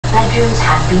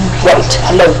Right,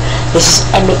 hello, this is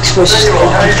MX vs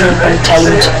ATV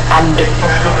Untamed, and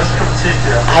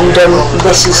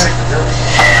this is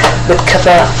the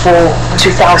cover for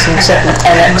 2007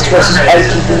 MX vs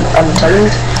ATV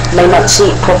Untamed. You may not see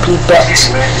it properly, but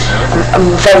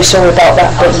I'm very sorry about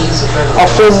that, but I'll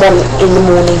film one in the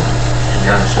morning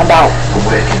about,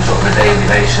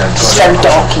 it's very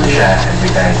dark in here,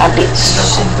 and it's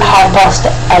 8:30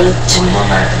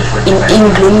 in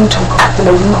England at the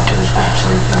moment,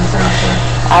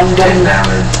 and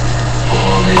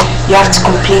you have to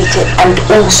complete it, and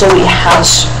also it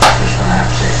has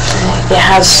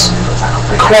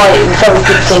quite very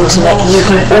good things in it. You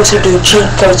can also do cheat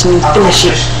codes and you finish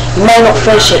it. You may not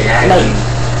finish it,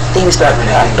 things like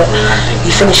that, but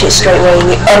you finish it straight away and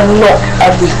you unlock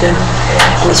everything,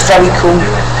 and it's very cool.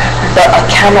 But I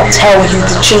cannot tell you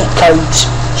the cheat codes.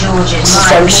 This is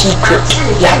very secret.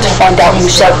 You have to find out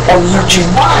yourself on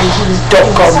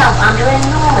youtube.com.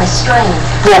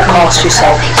 Broadcast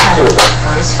yourself.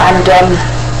 And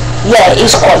yeah, it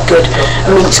is quite good.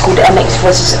 I mean, it's called MX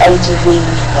vs ATV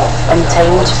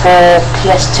Untamed for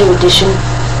PS2 edition.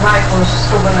 Michael's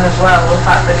stubborn as well, the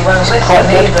fact that he won't listen quite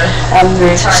good.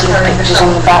 See the pictures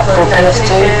on the back for PS2,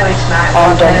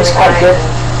 and it's quite good.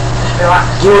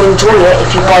 You'll enjoy it if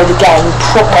you buy the game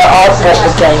proper. I bought the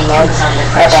game though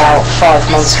about 5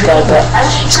 months ago, but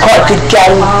it's quite a good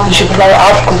game. You should play it.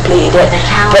 I've completed it,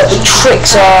 but the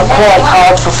tricks are quite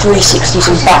hard for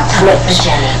 360s and backflips.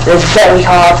 They're very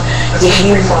hard.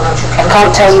 I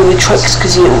can't tell you the tricks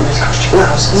because it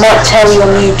might tell you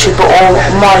on YouTube, or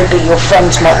maybe your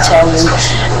friends might tell you,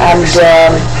 and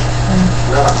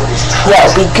yeah,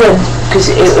 it'll be good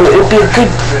because it'll be a good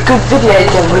video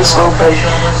game. This will be,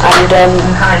 and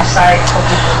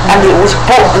it was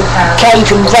bought came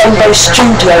from Rainbow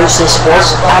Studios. This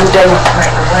was, and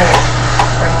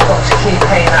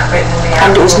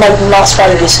it was made in Las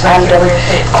Vegas, and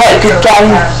quite a good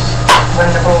game.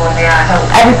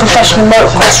 Every professional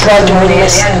motocross rider in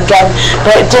this game,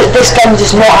 but this game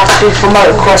does not have to be for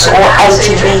motocross or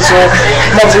ATVs or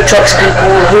monster trucks people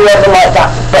or whoever like that,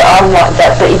 but I'm like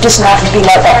that, but it doesn't have to be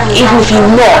like that. Even if you're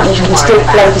not, you can still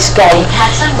play this game.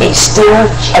 It's still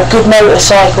a good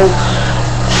motorcycle,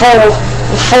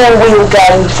 four-wheel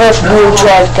game, fourth-wheel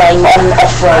drive game on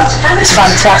off-road. It's a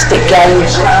fantastic game,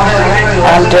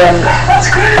 and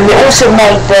they also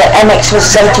made the MX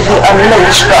vs ATV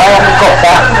Unleashed, but I haven't got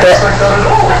that. But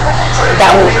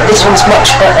this one's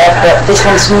much better, but this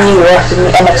one's newer than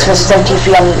the MX vs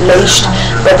ATV Unleashed,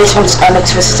 but this one's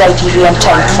MX vs ATV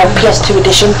Untamed for PS2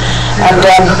 edition, and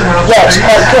yeah, it's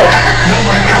quite good.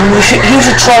 And you should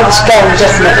try this game,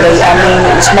 definitely. I mean,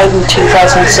 it was made in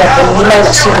 2007. You may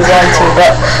not see the writing,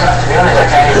 but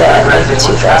yeah, maybe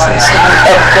 2007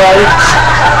 upgrade.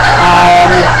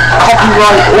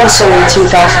 Copyright also in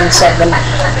 2007,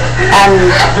 and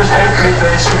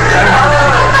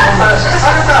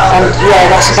yeah,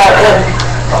 that's about it.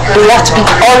 But you have to be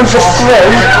over 3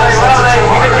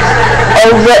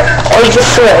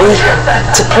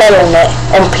 to play on it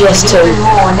on PS2.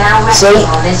 See?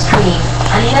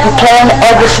 You play on it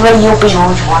over 3, you'll be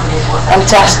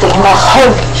fantastic, and I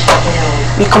hope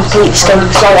you complete this game,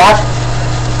 because I have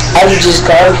ages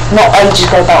ago, not ages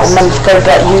ago, about a month ago,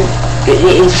 but it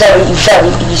is very, very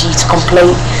easy to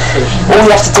complete. All you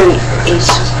have to do is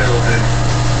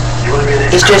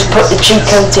just put the cheat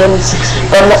codes in,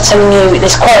 but I'm not telling you,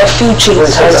 there's quite a few cheat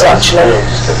codes actually, a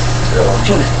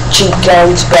few cheat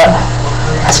codes, but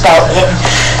that's about it.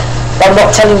 I'm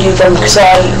not telling you them because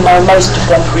I know most of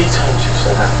them.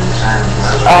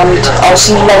 And I'll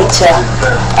see you later,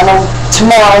 and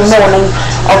tomorrow morning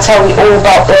I'll tell you all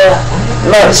about the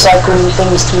motorcycle and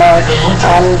things tomorrow,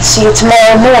 and see you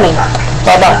tomorrow morning.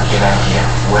 Bye bye.